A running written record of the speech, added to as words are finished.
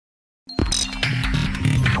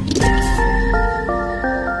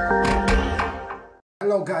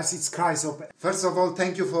Hello guys, it's Krysop. First of all,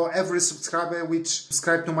 thank you for every subscriber which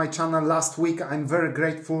subscribed to my channel last week. I'm very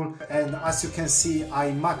grateful, and as you can see,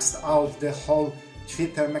 I maxed out the whole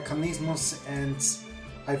Twitter mechanisms and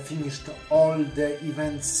I finished all the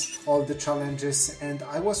events, all the challenges, and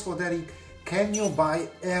I was wondering, can you buy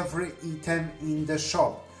every item in the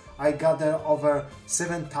shop? I gathered over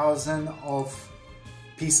 7,000 of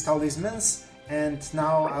peace talismans, and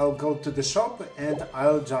now I'll go to the shop and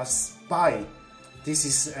I'll just buy. This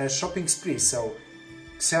is a shopping spree, so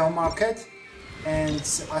sale market, and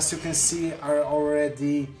as you can see, I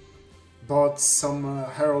already bought some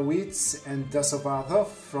heroids and Dasovato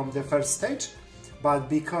from the first stage, but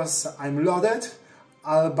because I'm loaded,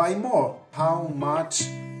 I'll buy more. How much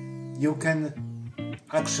you can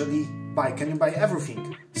actually buy? Can you buy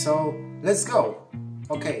everything? So let's go.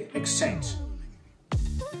 Okay, exchange.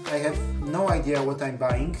 I have no idea what I'm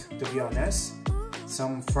buying, to be honest.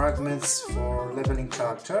 Some fragments for leveling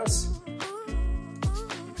characters.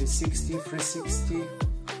 360, 360.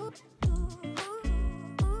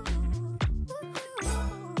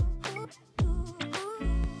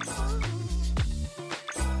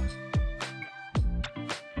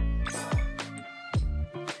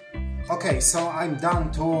 Okay, so I'm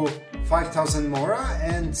down to 5,000 Mora,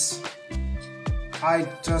 and I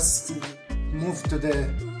just moved to the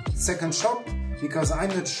second shop because I'm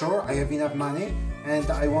not sure I have enough money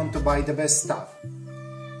and I want to buy the best stuff.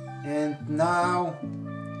 And now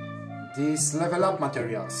these level up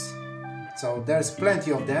materials, so there's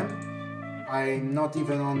plenty of them. I'm not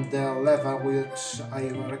even on the level which I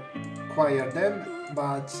require them,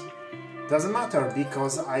 but doesn't matter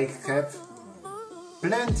because I have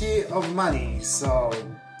plenty of money. So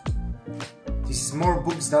this is more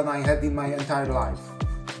books than I had in my entire life.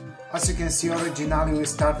 As you can see, originally we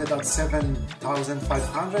started at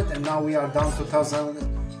 7,500 and now we are down to 1,000.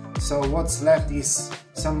 So what's left is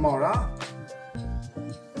some Mora,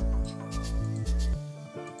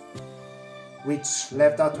 which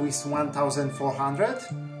left out with 1,400,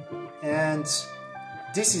 and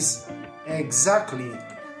this is exactly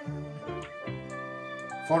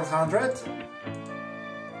 400.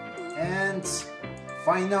 And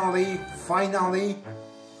finally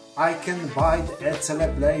I can buy a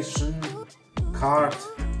celebration card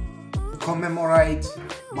to commemorate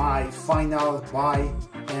my final buy,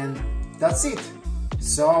 and that's it.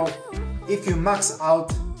 So if you max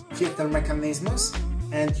out theater mechanisms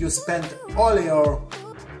and you spend all your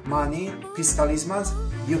money, peace talismans,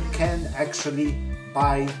 you can actually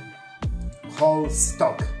buy whole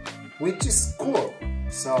stock, which is cool.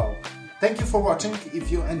 So thank you for watching.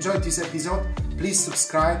 If you enjoyed this episode, please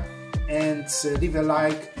subscribe and leave a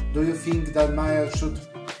like. Do you think that Maya should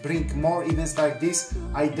bring more events like this?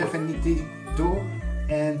 I definitely do,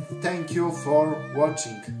 and thank you for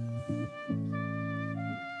watching.